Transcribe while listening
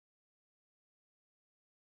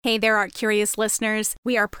Hey there, Art Curious listeners.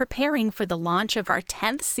 We are preparing for the launch of our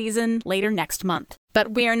 10th season later next month.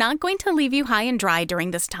 But we are not going to leave you high and dry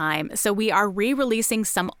during this time, so we are re-releasing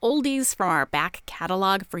some oldies from our back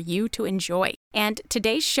catalog for you to enjoy. And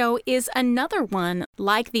today's show is another one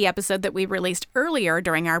like the episode that we released earlier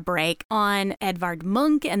during our break on Edvard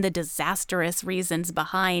Munch and the disastrous reasons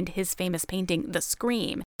behind his famous painting, The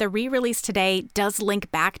Scream. The re-release today does link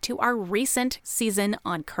back to our recent season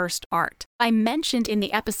on cursed art. I mentioned in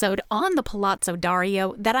the episode on the Palazzo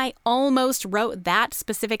Dario that I almost wrote that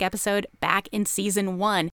specific episode back in season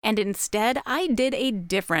 1, and instead I did a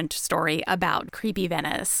different story about creepy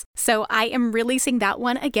Venice. So I am releasing that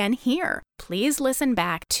one again here. Please listen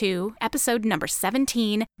back to episode number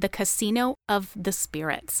 17, The Casino of the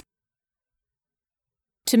Spirits.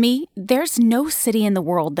 To me, there's no city in the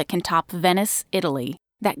world that can top Venice, Italy.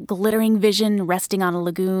 That glittering vision resting on a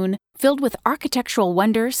lagoon, filled with architectural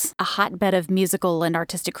wonders, a hotbed of musical and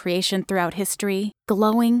artistic creation throughout history,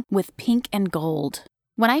 glowing with pink and gold.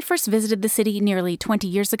 When I first visited the city nearly 20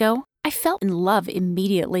 years ago, I fell in love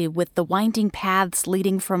immediately with the winding paths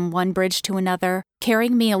leading from one bridge to another,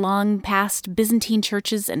 carrying me along past Byzantine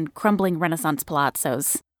churches and crumbling Renaissance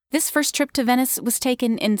palazzos. This first trip to Venice was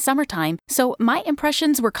taken in summertime, so my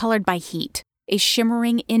impressions were colored by heat. A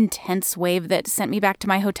shimmering, intense wave that sent me back to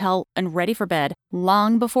my hotel and ready for bed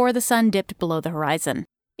long before the sun dipped below the horizon.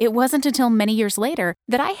 It wasn't until many years later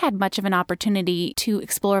that I had much of an opportunity to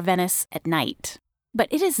explore Venice at night. But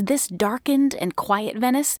it is this darkened and quiet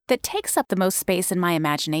Venice that takes up the most space in my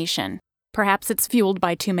imagination. Perhaps it's fueled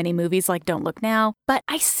by too many movies like Don't Look Now, but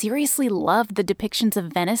I seriously love the depictions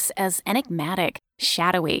of Venice as enigmatic,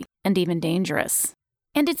 shadowy, and even dangerous.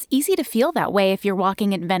 And it's easy to feel that way if you're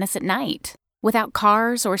walking in Venice at night. Without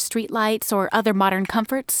cars or streetlights or other modern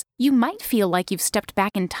comforts, you might feel like you've stepped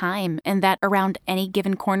back in time and that around any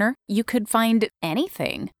given corner, you could find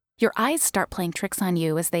anything. Your eyes start playing tricks on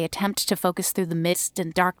you as they attempt to focus through the mist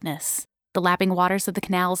and darkness. The lapping waters of the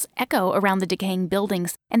canals echo around the decaying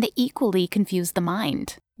buildings, and they equally confuse the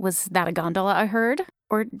mind. Was that a gondola I heard?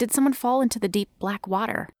 Or did someone fall into the deep black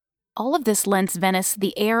water? All of this lends Venice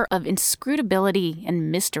the air of inscrutability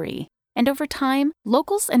and mystery. And over time,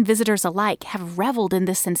 locals and visitors alike have reveled in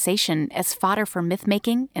this sensation as fodder for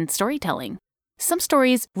myth-making and storytelling. Some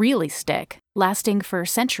stories really stick, lasting for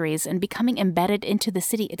centuries and becoming embedded into the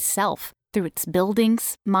city itself through its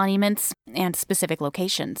buildings, monuments, and specific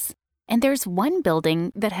locations. And there's one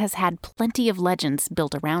building that has had plenty of legends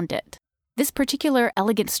built around it. This particular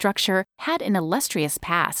elegant structure had an illustrious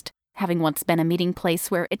past, having once been a meeting place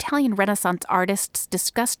where Italian Renaissance artists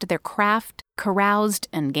discussed their craft, caroused,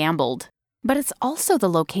 and gambled. But it's also the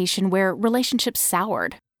location where relationships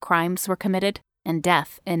soured, crimes were committed, and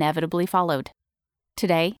death inevitably followed.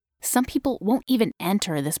 Today, some people won't even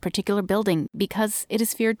enter this particular building because it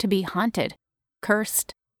is feared to be haunted,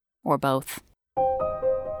 cursed, or both.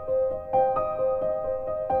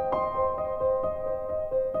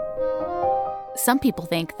 Some people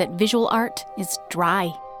think that visual art is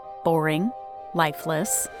dry, boring,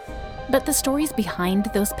 lifeless. But the stories behind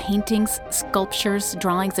those paintings, sculptures,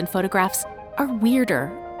 drawings, and photographs are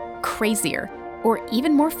weirder, crazier, or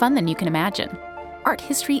even more fun than you can imagine. Art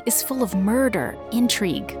history is full of murder,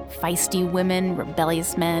 intrigue, feisty women,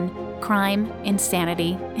 rebellious men, crime,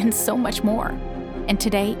 insanity, and so much more. And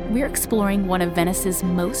today, we're exploring one of Venice's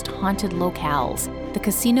most haunted locales, the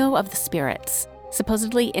Casino of the Spirits,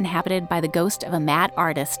 supposedly inhabited by the ghost of a mad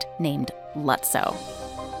artist named Luzzo.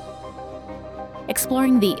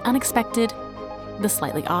 Exploring the unexpected, the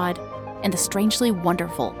slightly odd, and the strangely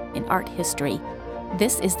wonderful in art history,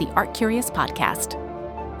 this is the Art Curious Podcast.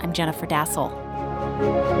 I'm Jennifer Dassel.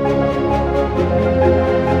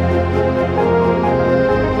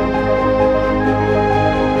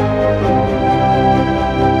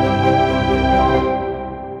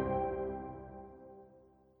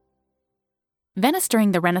 Venice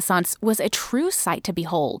during the Renaissance was a true sight to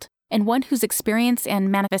behold, and one whose experience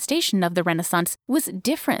and manifestation of the Renaissance was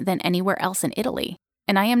different than anywhere else in Italy.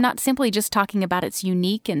 And I am not simply just talking about its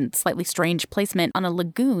unique and slightly strange placement on a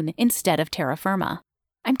lagoon instead of terra firma.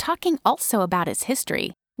 I'm talking also about its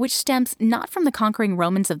history, which stems not from the conquering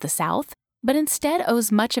Romans of the South, but instead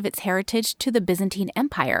owes much of its heritage to the Byzantine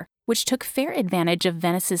Empire, which took fair advantage of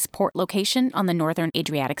Venice's port location on the northern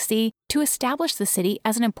Adriatic Sea to establish the city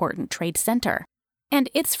as an important trade center. And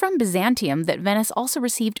it's from Byzantium that Venice also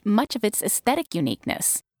received much of its aesthetic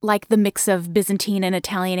uniqueness, like the mix of Byzantine and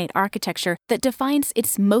Italianate architecture that defines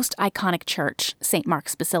its most iconic church, St.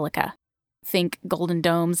 Mark's Basilica. Think golden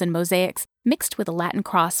domes and mosaics mixed with a Latin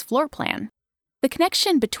cross floor plan. The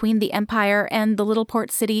connection between the empire and the little port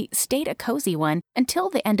city stayed a cozy one until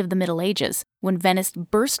the end of the Middle Ages, when Venice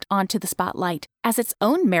burst onto the spotlight as its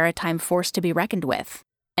own maritime force to be reckoned with,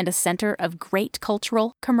 and a center of great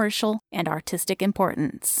cultural, commercial, and artistic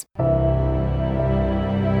importance.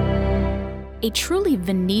 A truly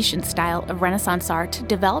Venetian style of Renaissance art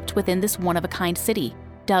developed within this one-of-a-kind city,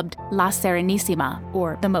 dubbed La Serenissima,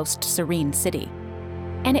 or the most serene city.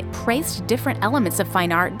 And it praised different elements of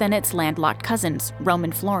fine art than its landlocked cousins, Rome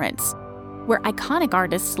and Florence, where iconic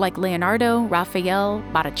artists like Leonardo, Raphael,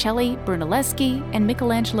 Botticelli, Brunelleschi, and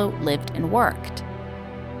Michelangelo lived and worked.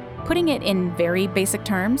 Putting it in very basic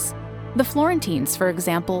terms, the Florentines, for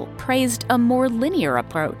example, praised a more linear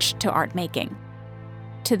approach to art making.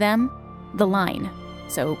 To them, the line,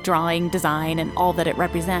 so drawing, design, and all that it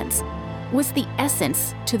represents, was the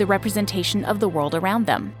essence to the representation of the world around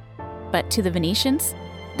them. But to the Venetians,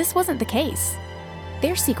 this wasn't the case.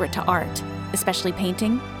 Their secret to art, especially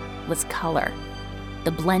painting, was color.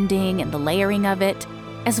 The blending and the layering of it,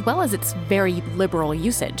 as well as its very liberal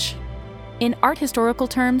usage. In art historical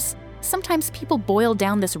terms, sometimes people boil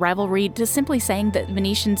down this rivalry to simply saying that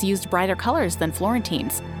Venetians used brighter colors than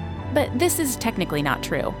Florentines. But this is technically not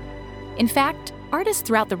true. In fact, artists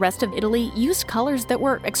throughout the rest of Italy used colors that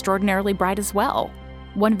were extraordinarily bright as well.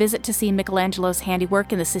 One visit to see Michelangelo's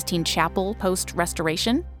handiwork in the Sistine Chapel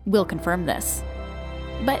post-restoration will confirm this.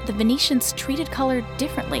 But the Venetians treated color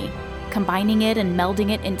differently, combining it and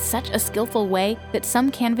melding it in such a skillful way that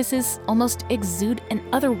some canvases almost exude an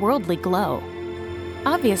otherworldly glow.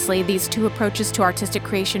 Obviously, these two approaches to artistic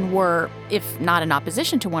creation were, if not in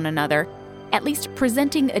opposition to one another, at least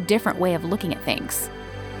presenting a different way of looking at things.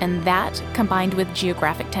 And that, combined with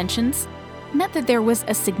geographic tensions, meant that there was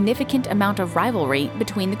a significant amount of rivalry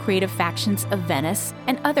between the creative factions of Venice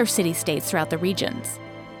and other city-states throughout the regions.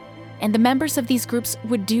 And the members of these groups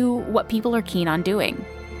would do what people are keen on doing,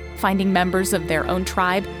 finding members of their own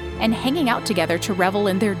tribe and hanging out together to revel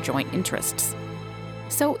in their joint interests.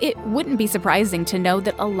 So it wouldn't be surprising to know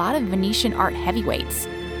that a lot of Venetian art heavyweights,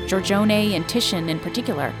 Giorgione and Titian in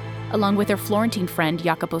particular, along with their Florentine friend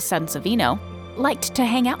Jacopo Sansovino, liked to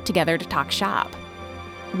hang out together to talk shop.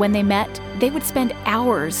 When they met, they would spend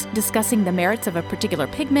hours discussing the merits of a particular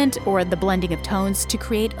pigment or the blending of tones to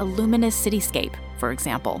create a luminous cityscape, for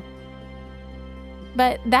example.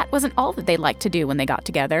 But that wasn't all that they liked to do when they got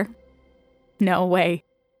together. No way.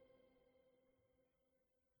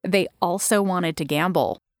 They also wanted to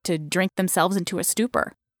gamble, to drink themselves into a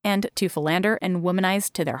stupor, and to philander and womanize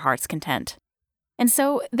to their heart's content. And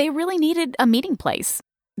so they really needed a meeting place,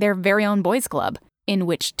 their very own boys' club, in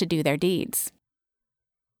which to do their deeds.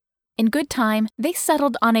 In good time, they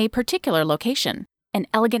settled on a particular location, an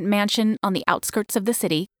elegant mansion on the outskirts of the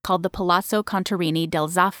city called the Palazzo Contarini del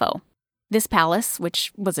Zaffo. This palace,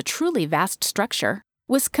 which was a truly vast structure,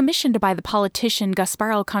 was commissioned by the politician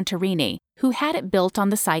Gasparo Contarini, who had it built on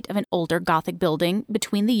the site of an older Gothic building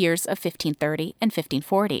between the years of 1530 and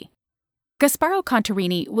 1540. Gasparo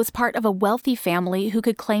Contarini was part of a wealthy family who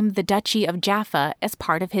could claim the Duchy of Jaffa as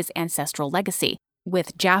part of his ancestral legacy,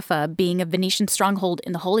 with Jaffa being a Venetian stronghold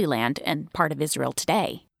in the Holy Land and part of Israel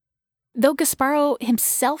today. Though Gasparo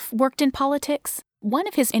himself worked in politics, one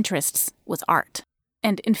of his interests was art.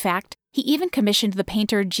 And in fact, he even commissioned the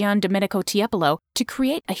painter Gian Domenico Tiepolo to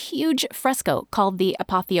create a huge fresco called the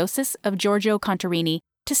Apotheosis of Giorgio Contarini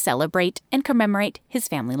to celebrate and commemorate his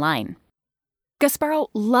family line. Gasparo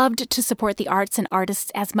loved to support the arts and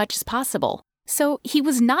artists as much as possible, so he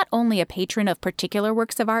was not only a patron of particular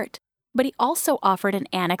works of art, but he also offered an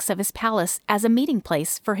annex of his palace as a meeting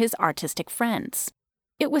place for his artistic friends.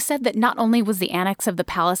 It was said that not only was the annex of the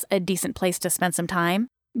palace a decent place to spend some time,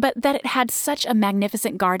 but that it had such a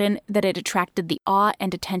magnificent garden that it attracted the awe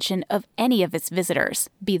and attention of any of its visitors,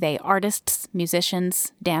 be they artists,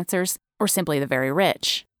 musicians, dancers, or simply the very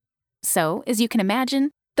rich. So, as you can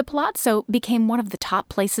imagine, the Palazzo became one of the top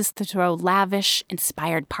places to throw lavish,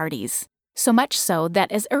 inspired parties. So much so that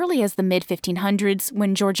as early as the mid-1500s,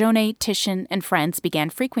 when Giorgione, Titian, and friends began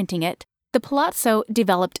frequenting it, the Palazzo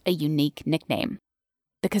developed a unique nickname: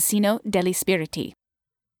 the Casino degli Spiriti,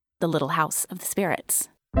 the Little House of the Spirits.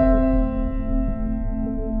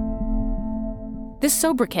 This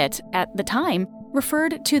sobriquet, at the time,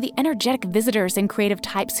 referred to the energetic visitors and creative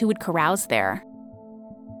types who would carouse there.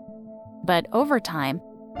 But over time,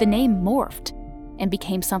 the name morphed and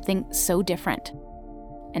became something so different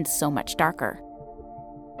and so much darker.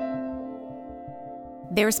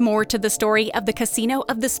 There's more to the story of the Casino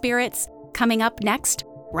of the Spirits coming up next,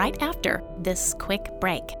 right after this quick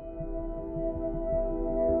break.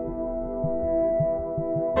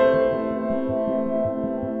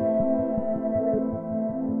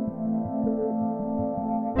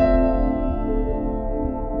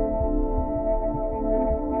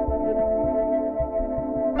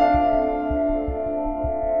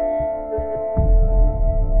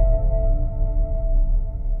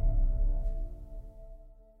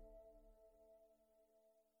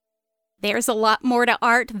 There's a lot more to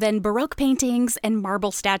art than Baroque paintings and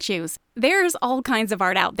marble statues. There's all kinds of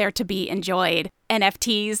art out there to be enjoyed.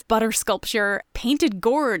 NFTs, butter sculpture, painted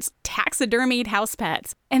gourds, taxidermied house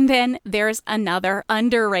pets. And then there's another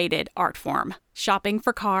underrated art form, shopping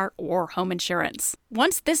for car or home insurance.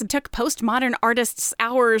 Once this took postmodern artists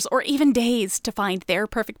hours or even days to find their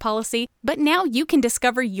perfect policy, but now you can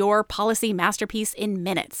discover your policy masterpiece in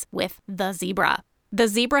minutes with The Zebra. The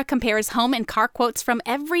Zebra compares home and car quotes from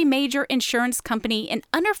every major insurance company in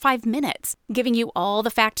under 5 minutes, giving you all the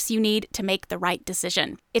facts you need to make the right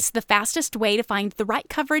decision. It's the fastest way to find the right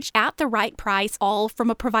coverage at the right price, all from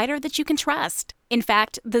a provider that you can trust. In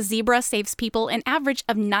fact, the Zebra saves people an average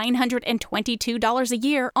of $922 a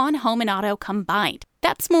year on home and auto combined.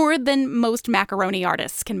 That's more than most macaroni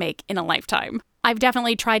artists can make in a lifetime. I've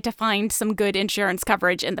definitely tried to find some good insurance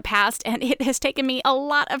coverage in the past, and it has taken me a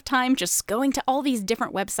lot of time just going to all these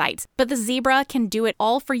different websites. But the Zebra can do it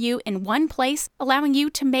all for you in one place, allowing you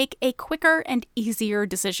to make a quicker and easier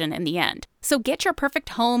decision in the end. So get your perfect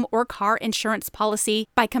home or car insurance policy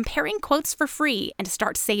by comparing quotes for free and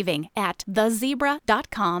start saving at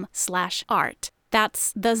thezebra.com/art.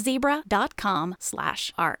 That's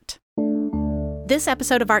thezebra.com/art. This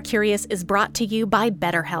episode of Art Curious is brought to you by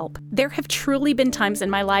BetterHelp. There have truly been times in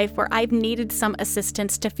my life where I've needed some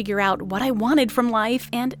assistance to figure out what I wanted from life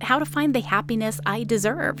and how to find the happiness I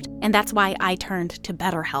deserved. And that's why I turned to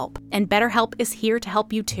BetterHelp. And BetterHelp is here to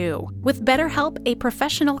help you too. With BetterHelp, a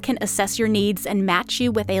professional can assess your needs and match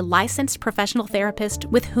you with a licensed professional therapist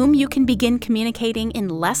with whom you can begin communicating in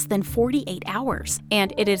less than 48 hours.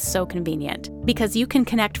 And it is so convenient because you can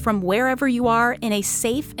connect from wherever you are in a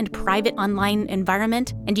safe and private online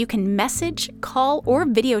environment, and you can message, call, or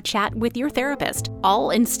video chat with your therapist, all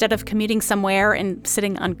instead of commuting somewhere and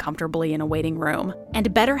sitting uncomfortably in a waiting room.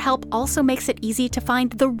 And BetterHelp also makes it easy to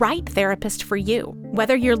find the right therapist for you.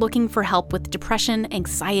 Whether you're looking for help with depression,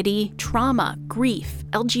 anxiety, trauma, grief,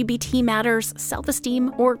 LGBT matters,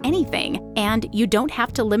 self-esteem, or anything, and you don't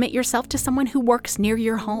have to limit yourself to someone who works near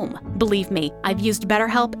your home. Believe me, I've used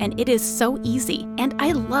BetterHelp and it is so easy, and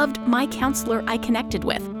I loved my counselor I connected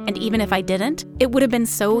with. And even if I didn't, it would have been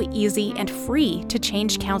so easy and free to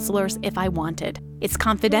change counselors if I wanted. It's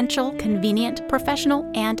confidential, convenient, professional,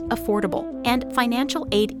 and affordable. And financial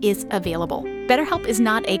aid is available. BetterHelp is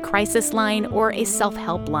not a crisis line or a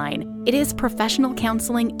self-help line. It is professional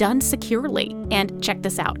counseling done securely. And check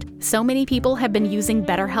this out. So many people have been using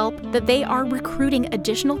BetterHelp that they are recruiting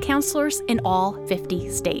additional counselors in all 50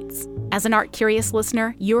 states. As an Art Curious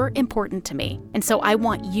listener, you're important to me, and so I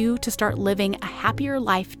want you to start living a happier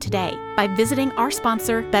life today. By visiting our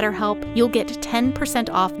sponsor, BetterHelp, you'll get 10%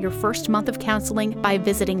 off your first month of counseling by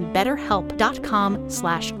visiting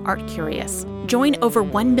betterhelp.com/artcurious. Join over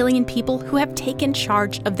 1 million people who have taken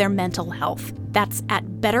charge of their mental health. That's at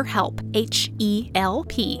BetterHelp,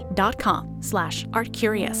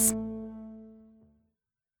 HELP.com/artcurious.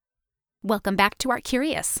 Welcome back to Art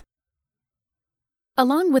Curious.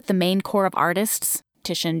 Along with the main core of artists,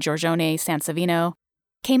 Titian, Giorgione, Sansovino,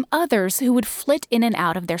 came others who would flit in and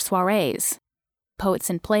out of their soirees. Poets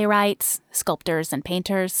and playwrights, sculptors and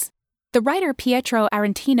painters. The writer Pietro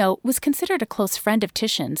Arentino was considered a close friend of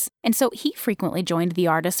Titian's, and so he frequently joined the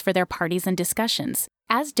artists for their parties and discussions,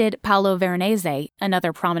 as did Paolo Veronese,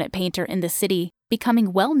 another prominent painter in the city,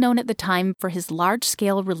 becoming well known at the time for his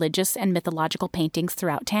large-scale religious and mythological paintings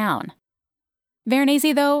throughout town.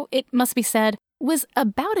 Veronese, though, it must be said, was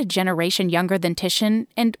about a generation younger than Titian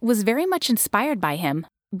and was very much inspired by him,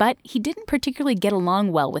 but he didn't particularly get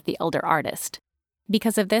along well with the elder artist.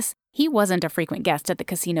 Because of this, he wasn't a frequent guest at the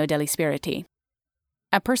Casino degli Spiriti.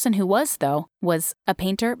 A person who was, though, was a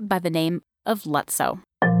painter by the name of Luzzo.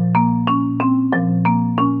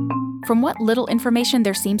 From what little information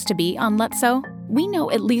there seems to be on Luzzo, we know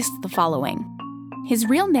at least the following. His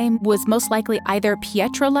real name was most likely either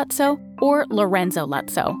Pietro Luzzo or Lorenzo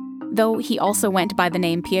Luzzo, though he also went by the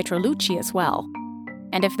name Pietro Lucci as well.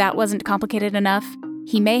 And if that wasn't complicated enough,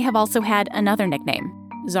 he may have also had another nickname,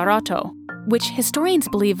 Zarotto, which historians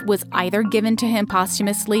believe was either given to him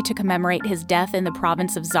posthumously to commemorate his death in the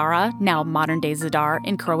province of Zara, now modern-day Zadar,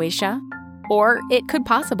 in Croatia, or it could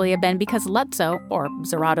possibly have been because Luzzo, or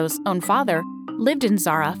Zarotto's own father, lived in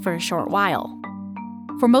Zara for a short while.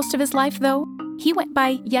 For most of his life, though, he went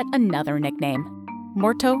by yet another nickname,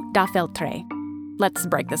 Morto da Feltre. Let's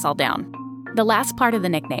break this all down. The last part of the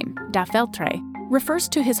nickname, da Feltre, refers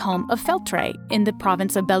to his home of Feltre in the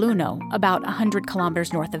province of Belluno, about 100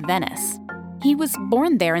 kilometers north of Venice. He was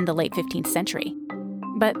born there in the late 15th century.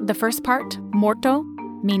 But the first part, morto,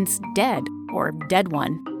 means dead or dead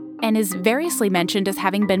one, and is variously mentioned as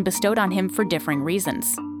having been bestowed on him for differing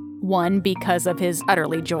reasons. 1, because of his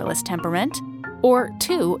utterly joyless temperament, or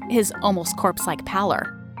 2, his almost corpse-like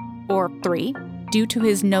pallor, or 3, due to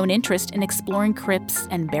his known interest in exploring crypts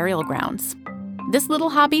and burial grounds. This little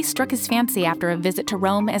hobby struck his fancy after a visit to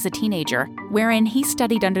Rome as a teenager, wherein he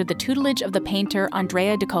studied under the tutelage of the painter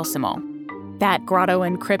Andrea di Cosimo. That grotto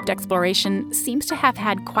and crypt exploration seems to have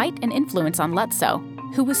had quite an influence on Lutzow,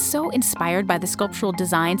 who was so inspired by the sculptural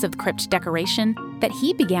designs of the crypt decoration that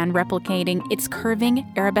he began replicating its curving,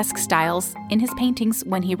 arabesque styles in his paintings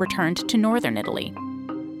when he returned to northern Italy.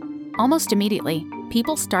 Almost immediately,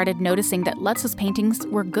 people started noticing that Lutzow's paintings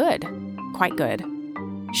were good, quite good.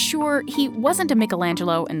 Sure, he wasn't a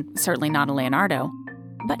Michelangelo and certainly not a Leonardo,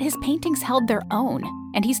 but his paintings held their own,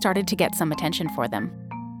 and he started to get some attention for them.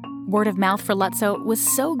 Word of mouth for Lutzow was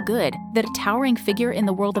so good that a towering figure in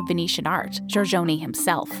the world of Venetian art, Giorgione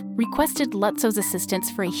himself, requested Lutzow's assistance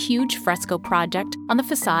for a huge fresco project on the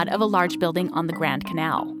facade of a large building on the Grand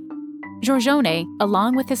Canal. Giorgione,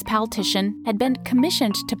 along with his pal Titian, had been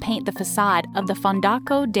commissioned to paint the facade of the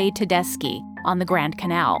Fondaco dei Tedeschi on the Grand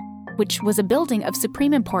Canal, which was a building of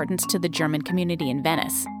supreme importance to the German community in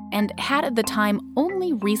Venice, and had at the time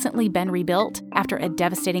only recently been rebuilt after a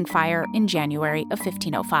devastating fire in January of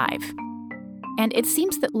 1505. And it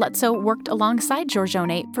seems that Lutzow worked alongside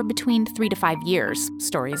Giorgione for between 3 to 5 years,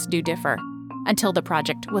 stories do differ, until the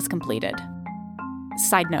project was completed.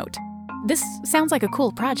 Side note, this sounds like a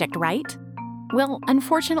cool project, right? Well,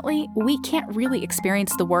 unfortunately, we can't really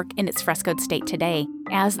experience the work in its frescoed state today,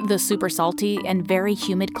 as the super salty and very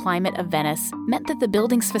humid climate of Venice meant that the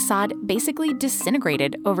building's facade basically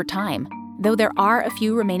disintegrated over time, though there are a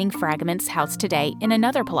few remaining fragments housed today in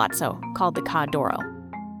another palazzo called the Ca' d'Oro.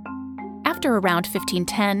 After around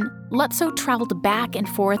 1510, Lutzow traveled back and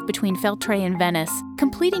forth between Feltre and Venice,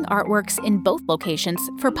 completing artworks in both locations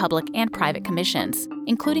for public and private commissions,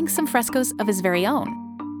 including some frescoes of his very own.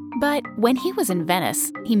 But when he was in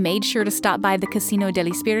Venice, he made sure to stop by the Casino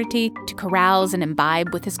degli Spiriti to carouse and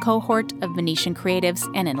imbibe with his cohort of Venetian creatives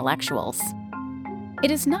and intellectuals.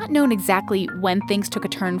 It is not known exactly when things took a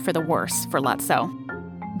turn for the worse for Lutzow,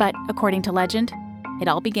 but according to legend, it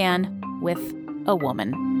all began with a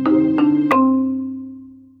woman.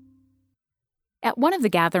 At one of the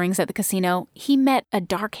gatherings at the casino, he met a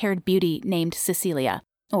dark-haired beauty named Cecilia,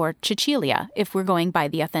 or Cecilia if we're going by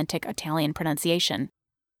the authentic Italian pronunciation.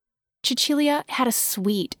 Cecilia had a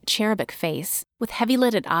sweet, cherubic face with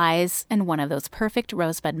heavy-lidded eyes and one of those perfect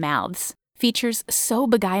rosebud mouths, features so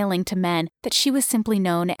beguiling to men that she was simply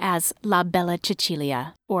known as La Bella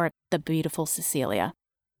Cecilia, or the Beautiful Cecilia.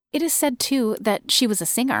 It is said, too, that she was a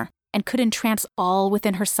singer and could entrance all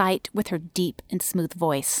within her sight with her deep and smooth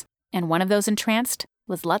voice, and one of those entranced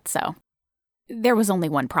was Lutzow. There was only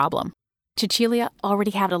one problem. Cecilia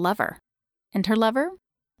already had a lover, and her lover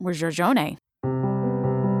was Giorgione.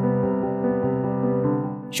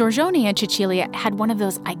 Giorgione and Cecilia had one of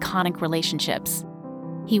those iconic relationships.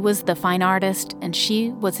 He was the fine artist, and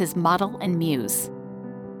she was his model and muse.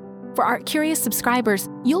 For our curious subscribers,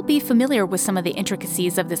 you'll be familiar with some of the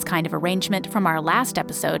intricacies of this kind of arrangement from our last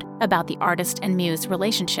episode about the artist and muse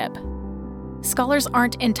relationship. Scholars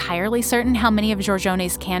aren't entirely certain how many of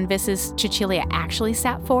Giorgione's canvases Cecilia actually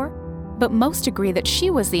sat for, but most agree that she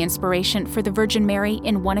was the inspiration for the Virgin Mary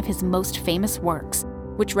in one of his most famous works,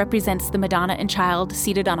 which represents the Madonna and Child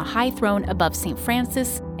seated on a high throne above St.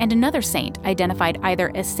 Francis and another saint identified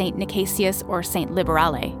either as St. Nicasius or St.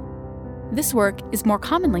 Liberale. This work is more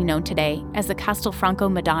commonly known today as the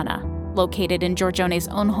Castelfranco Madonna, located in Giorgione's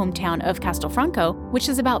own hometown of Castelfranco, which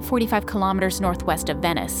is about 45 kilometers northwest of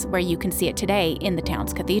Venice, where you can see it today in the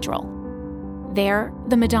town's cathedral. There,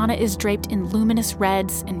 the Madonna is draped in luminous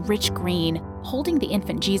reds and rich green, holding the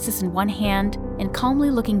infant Jesus in one hand and calmly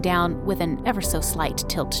looking down with an ever-so-slight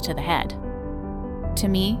tilt to the head. To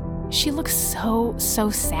me, she looks so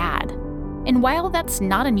sad. And while that's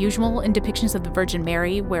not unusual in depictions of the Virgin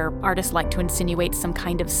Mary, where artists like to insinuate some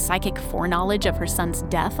kind of psychic foreknowledge of her son's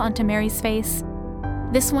death onto Mary's face,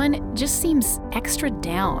 this one just seems extra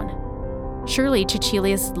down. Surely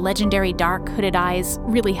Cecilia's legendary dark hooded eyes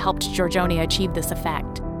really helped Giorgione achieve this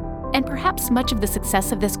effect. And perhaps much of the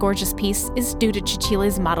success of this gorgeous piece is due to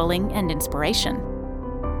Cecilia's modeling and inspiration.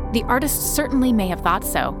 The artist certainly may have thought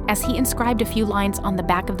so, as he inscribed a few lines on the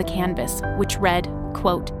back of the canvas, which read,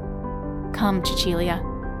 quote, "Come, Cecilia,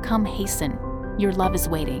 come hasten, your love is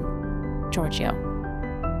waiting, Giorgio."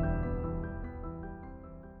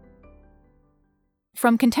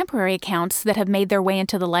 From contemporary accounts that have made their way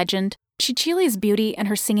into the legend, Cecilia's beauty and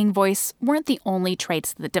her singing voice weren't the only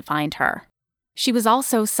traits that defined her. She was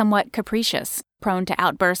also somewhat capricious, prone to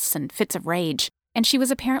outbursts and fits of rage, and she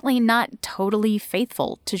was apparently not totally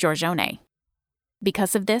faithful to Giorgione.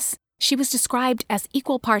 Because of this, she was described as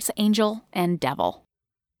equal parts angel and devil.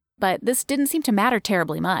 But this didn't seem to matter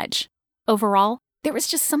terribly much. Overall, there was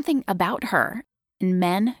just something about her, and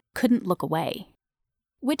men couldn't look away.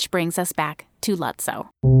 Which brings us back to Lutzow.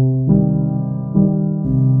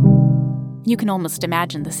 You can almost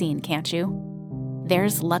imagine the scene, can't you?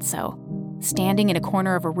 There's Lutzow, standing in a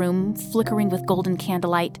corner of a room, flickering with golden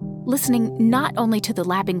candlelight, listening not only to the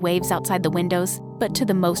lapping waves outside the windows, but to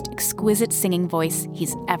the most exquisite singing voice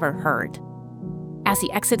he's ever heard. As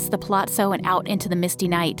he exits the palazzo and out into the misty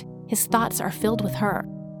night, his thoughts are filled with her,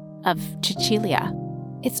 of Cecilia.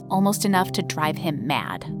 It's almost enough to drive him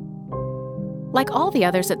mad. Like all the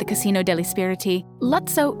others at the Casino degli Spiriti,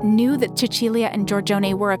 Lutzow knew that Cecilia and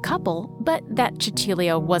Giorgione were a couple, but that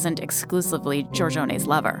Cecilia wasn't exclusively Giorgione's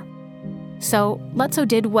lover. So Lutzow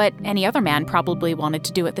did what any other man probably wanted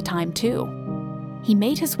to do at the time too. He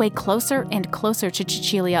made his way closer and closer to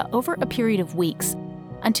Cecilia over a period of weeks,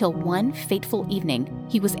 until one fateful evening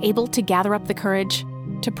he was able to gather up the courage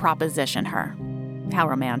to proposition her. How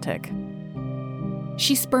romantic.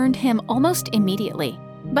 She spurned him almost immediately,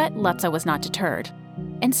 but Lutzow was not deterred.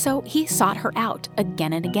 And so he sought her out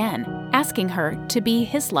again and again, asking her to be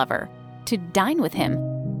his lover, to dine with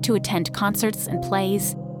him, to attend concerts and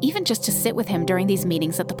plays, even just to sit with him during these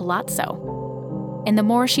meetings at the palazzo. And the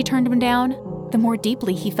more she turned him down, the more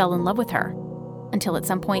deeply he fell in love with her, until at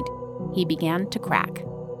some point, he began to crack.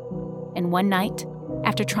 And one night,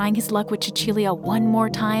 after trying his luck with Cecilia one more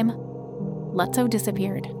time, Lutzow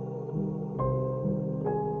disappeared.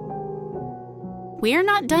 We're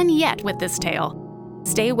not done yet with this tale.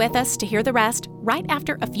 Stay with us to hear the rest right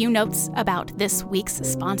after a few notes about this week's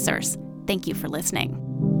sponsors. Thank you for listening.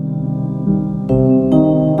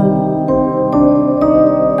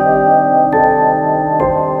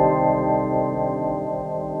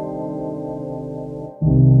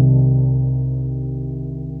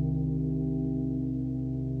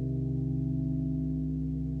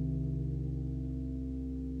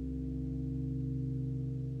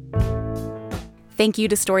 Thank you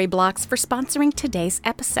to Storyblocks for sponsoring today's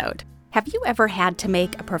episode. Have you ever had to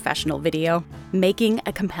make a professional video? Making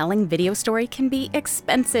a compelling video story can be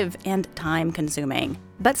expensive and time-consuming.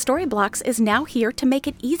 But Storyblocks is now here to make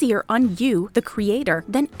it easier on you, the creator,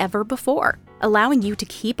 than ever before, allowing you to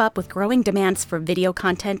keep up with growing demands for video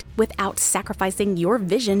content without sacrificing your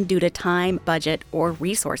vision due to time, budget, or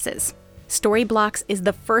resources. Storyblocks is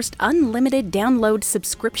the first unlimited download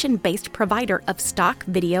subscription-based provider of stock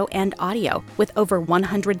video and audio, with over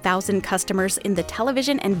 100,000 customers in the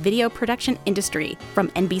television and video production industry, from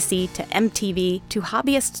NBC to MTV to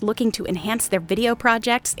hobbyists looking to enhance their video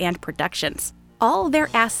projects and productions. All their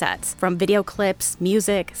assets, from video clips,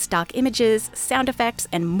 music, stock images, sound effects,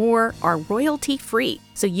 and more, are royalty-free,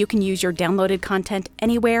 so you can use your downloaded content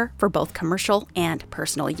anywhere for both commercial and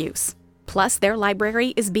personal use. Plus, their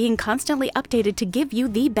library is being constantly updated to give you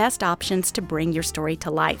the best options to bring your story to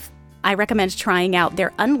life. I recommend trying out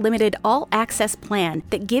their unlimited all-access plan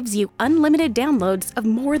that gives you unlimited downloads of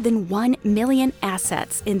more than 1 million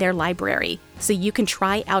assets in their library, so you can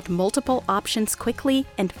try out multiple options quickly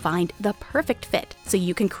and find the perfect fit so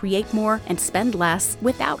you can create more and spend less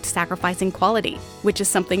without sacrificing quality, which is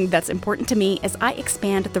something that's important to me as I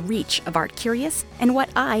expand the reach of Art Curious and what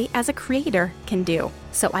I, as a creator, can do.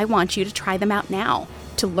 So I want you to try them out now.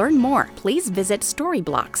 To learn more, please visit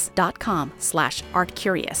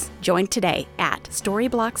storyblocks.com/artcurious. Join today at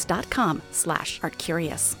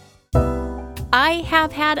storyblocks.com/artcurious. I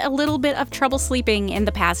have had a little bit of trouble sleeping in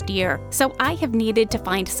the past year, so I have needed to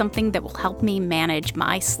find something that will help me manage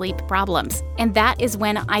my sleep problems. And that is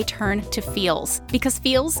when I turn to Feels, because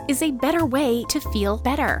Feels is a better way to feel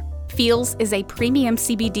better. Feels is a premium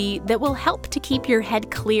CBD that will help to keep your head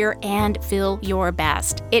clear and feel your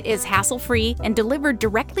best. It is hassle-free and delivered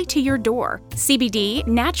directly to your door. CBD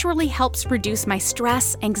naturally helps reduce my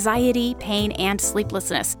stress, anxiety, pain, and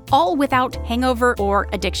sleeplessness, all without hangover or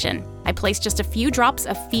addiction. I place just a few drops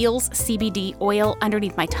of Feels CBD oil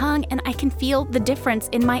underneath my tongue, and I can feel the difference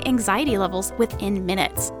in my anxiety levels within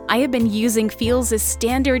minutes. I have been using Feels'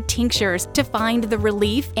 standard tinctures to find the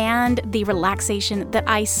relief and the relaxation that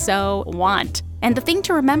I so want. And the thing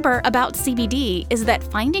to remember about CBD is that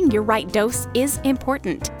finding your right dose is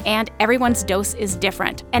important, and everyone's dose is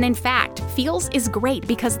different. And in fact, Feels is great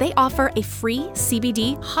because they offer a free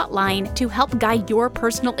CBD hotline to help guide your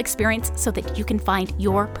personal experience so that you can find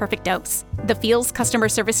your perfect dose. The Feels customer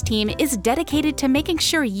service team is dedicated to making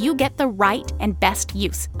sure you get the right and best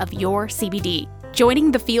use of your CBD.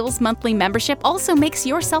 Joining the Feels monthly membership also makes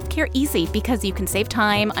your self-care easy because you can save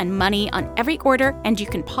time and money on every order, and you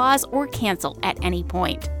can pause or cancel at any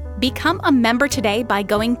point. Become a member today by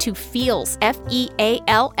going to feals,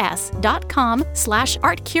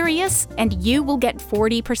 feals.com/artcurious, and you will get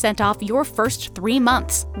 40% off your first 3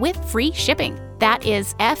 months with free shipping. That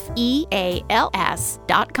is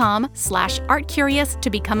feals.com/artcurious to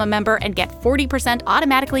become a member and get 40%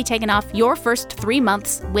 automatically taken off your first 3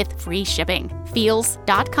 months with free shipping.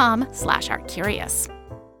 feals.com/artcurious.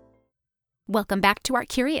 Welcome back to Art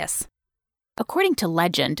Curious. According to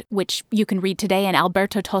legend, which you can read today in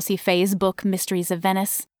Alberto Tosi Fei's book Mysteries of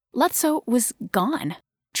Venice, Luzzo was gone,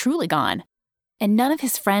 truly gone, and none of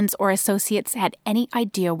his friends or associates had any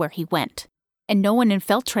idea where he went, and no one in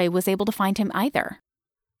Feltre was able to find him either.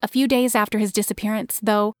 A few days after his disappearance,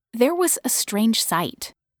 though, there was a strange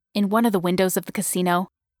sight. In one of the windows of the casino,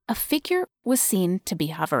 a figure was seen to be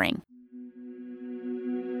hovering.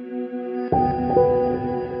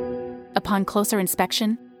 Upon closer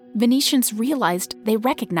inspection, Venetians realized they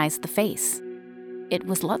recognized the face. It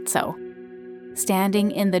was Luzzo,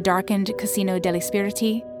 standing in the darkened Casino degli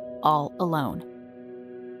Spiriti, all alone.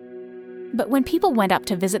 But when people went up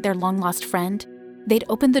to visit their long-lost friend, they'd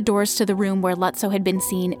opened the doors to the room where Luzzo had been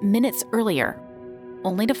seen minutes earlier,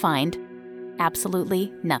 only to find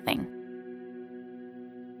absolutely nothing.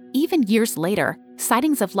 Even years later,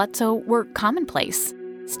 sightings of Luzzo were commonplace,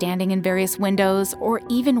 standing in various windows or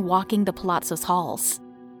even walking the palazzo's halls.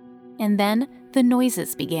 And then the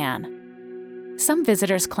noises began. Some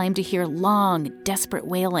visitors claimed to hear long, desperate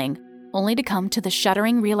wailing, only to come to the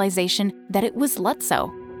shuddering realization that it was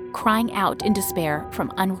Luzzo, crying out in despair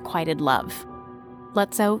from unrequited love.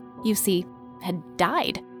 Luzzo, you see, had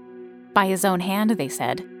died. By his own hand, they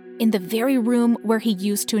said, in the very room where he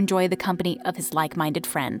used to enjoy the company of his like-minded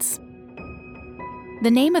friends. The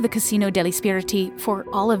name of the Casino degli Spiriti for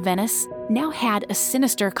all of Venice now had a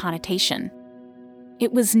sinister connotation.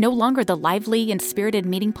 It was no longer the lively and spirited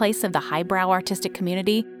meeting place of the highbrow artistic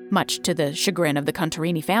community, much to the chagrin of the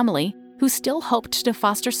Contarini family, who still hoped to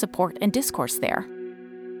foster support and discourse there.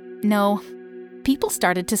 No, people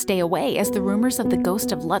started to stay away as the rumors of the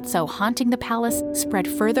ghost of Luzzo haunting the palace spread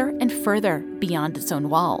further and further beyond its own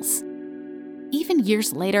walls. Even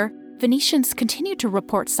years later, Venetians continued to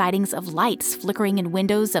report sightings of lights flickering in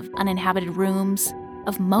windows of uninhabited rooms,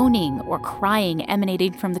 of moaning or crying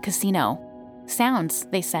emanating from the casino. Sounds,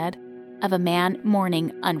 they said, of a man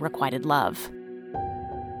mourning unrequited love.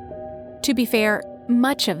 To be fair,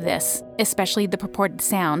 much of this, especially the purported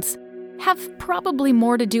sounds, have probably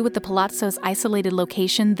more to do with the palazzo's isolated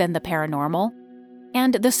location than the paranormal,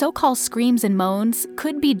 and the so-called screams and moans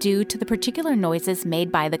could be due to the particular noises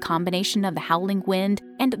made by the combination of the howling wind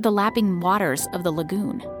and the lapping waters of the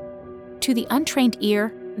lagoon. To the untrained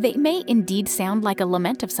ear, they may indeed sound like a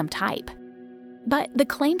lament of some type. But the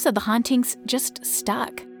claims of the hauntings just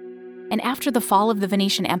stuck. And after the fall of the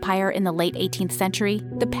Venetian Empire in the late 18th century,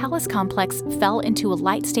 the palace complex fell into a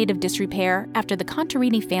light state of disrepair after the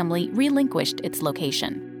Contarini family relinquished its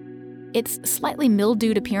location. Its slightly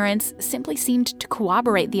mildewed appearance simply seemed to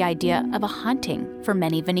corroborate the idea of a haunting for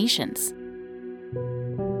many Venetians.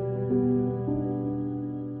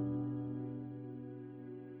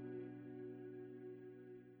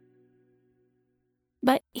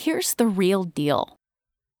 But here's the real deal.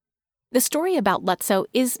 The story about Luzzo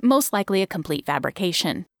is most likely a complete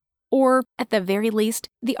fabrication. Or, at the very least,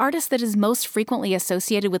 the artist that is most frequently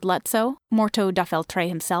associated with Luzzo, Morto da Feltre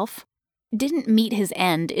himself, didn't meet his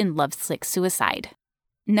end in lovesick suicide.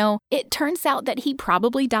 No, it turns out that he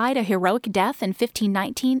probably died a heroic death in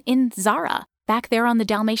 1519 in Zara, back there on the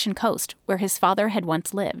Dalmatian coast, where his father had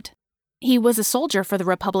once lived. He was a soldier for the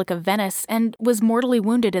Republic of Venice and was mortally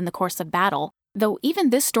wounded in the course of battle, though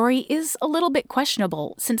even this story is a little bit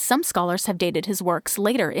questionable since some scholars have dated his works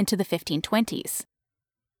later into the 1520s.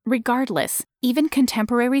 Regardless, even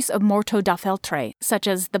contemporaries of Morto da Feltre, such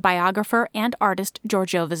as the biographer and artist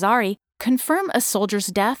Giorgio Vasari, confirm a soldier's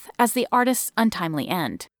death as the artist's untimely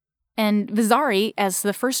end. And Vasari, as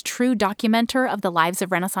the first true documenter of the lives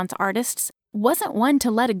of Renaissance artists, wasn't one to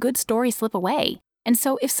let a good story slip away. And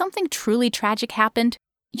so if something truly tragic happened,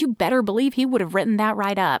 you better believe he would have written that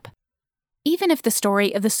right up. Even if the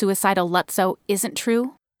story of the suicidal Luzzo isn't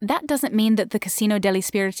true, that doesn't mean that the Casino degli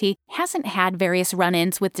Spiriti hasn't had various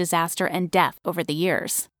run-ins with disaster and death over the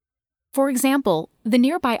years. For example, the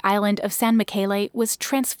nearby island of San Michele was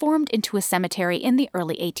transformed into a cemetery in the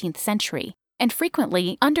early 18th century, and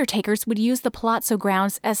frequently, undertakers would use the palazzo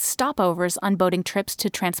grounds as stopovers on boating trips to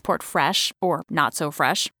transport fresh, or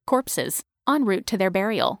not-so-fresh, corpses en route to their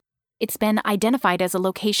burial. It's been identified as a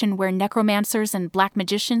location where necromancers and black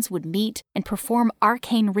magicians would meet and perform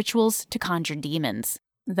arcane rituals to conjure demons.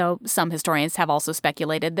 though some historians have also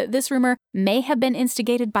speculated that this rumor may have been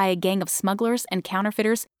instigated by a gang of smugglers and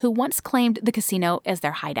counterfeiters who once claimed the casino as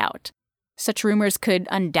their hideout. Such rumors could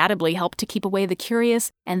undoubtedly help to keep away the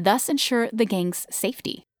curious and thus ensure the gang's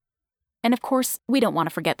safety. And of course, we don't want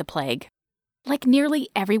to forget the plague. Like nearly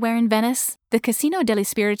everywhere in Venice, the Casino degli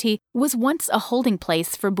Spiriti was once a holding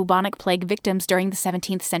place for bubonic plague victims during the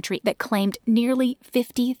 17th century that claimed nearly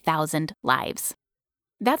 50,000 lives.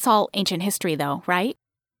 That's all ancient history though, right?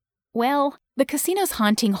 Well, the casino's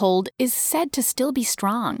haunting hold is said to still be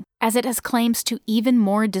strong, as it has claims to even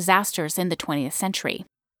more disasters in the 20th century.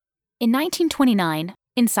 In 1929,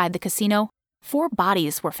 inside the casino, 4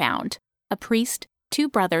 bodies were found: a priest, 2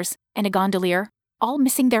 brothers, and a gondolier, all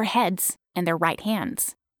missing their heads and their right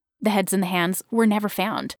hands. The heads and the hands were never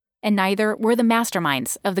found, and neither were the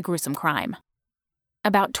masterminds of the gruesome crime.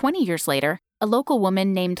 About 20 years later, a local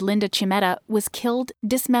woman named Linda Cimetta was killed,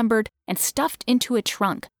 dismembered, and stuffed into a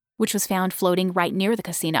trunk, which was found floating right near the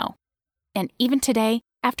casino. And even today,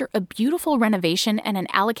 after a beautiful renovation and an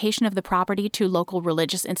allocation of the property to local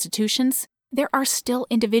religious institutions, there are still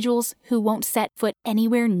individuals who won't set foot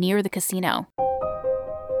anywhere near the casino.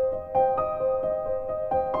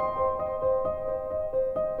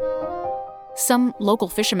 Some local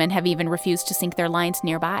fishermen have even refused to sink their lines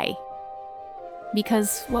nearby.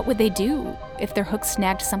 Because what would they do if their hook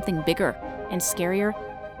snagged something bigger and scarier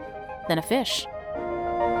than a fish?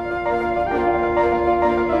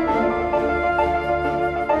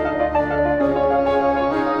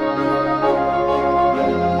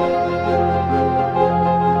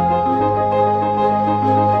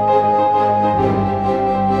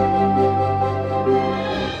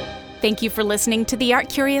 Thank you for listening to the Art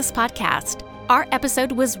Curious podcast. Our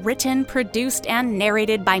episode was written, produced, and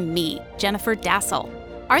narrated by me, Jennifer Dassel.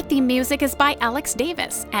 Our theme music is by Alex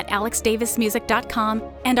Davis at alexdavismusic.com,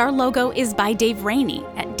 and our logo is by Dave Rainey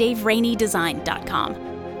at daverainydesign.com.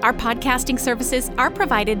 Our podcasting services are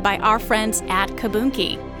provided by our friends at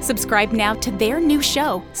Kabunki. Subscribe now to their new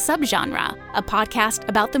show, Subgenre, a podcast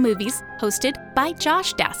about the movies hosted by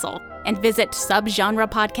Josh Dassel, and visit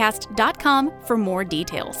subgenrepodcast.com for more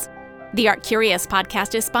details. The Art Curious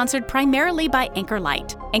podcast is sponsored primarily by Anchor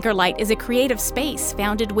Light. Anchor Light is a creative space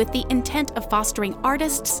founded with the intent of fostering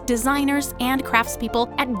artists, designers, and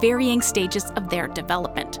craftspeople at varying stages of their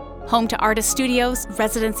development. Home to artist studios,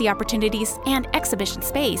 residency opportunities, and exhibition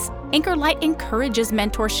space, Anchor Light encourages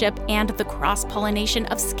mentorship and the cross-pollination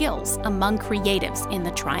of skills among creatives in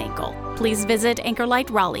the Triangle. Please visit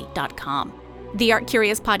anchorlightraleigh.com. The Art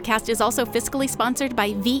Curious podcast is also fiscally sponsored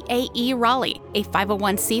by VAE Raleigh, a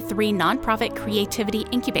 501c3 nonprofit creativity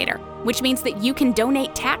incubator, which means that you can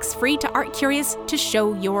donate tax-free to Art Curious to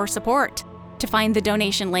show your support. To find the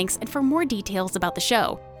donation links and for more details about the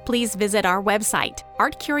show, please visit our website,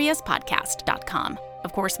 artcuriouspodcast.com.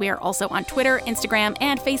 Of course, we are also on Twitter, Instagram,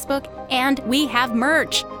 and Facebook, and we have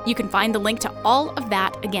merch. You can find the link to all of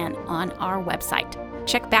that again on our website.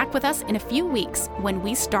 Check back with us in a few weeks when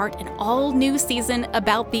we start an all-new season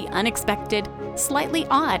about the unexpected, slightly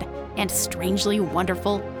odd, and strangely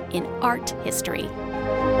wonderful in art history.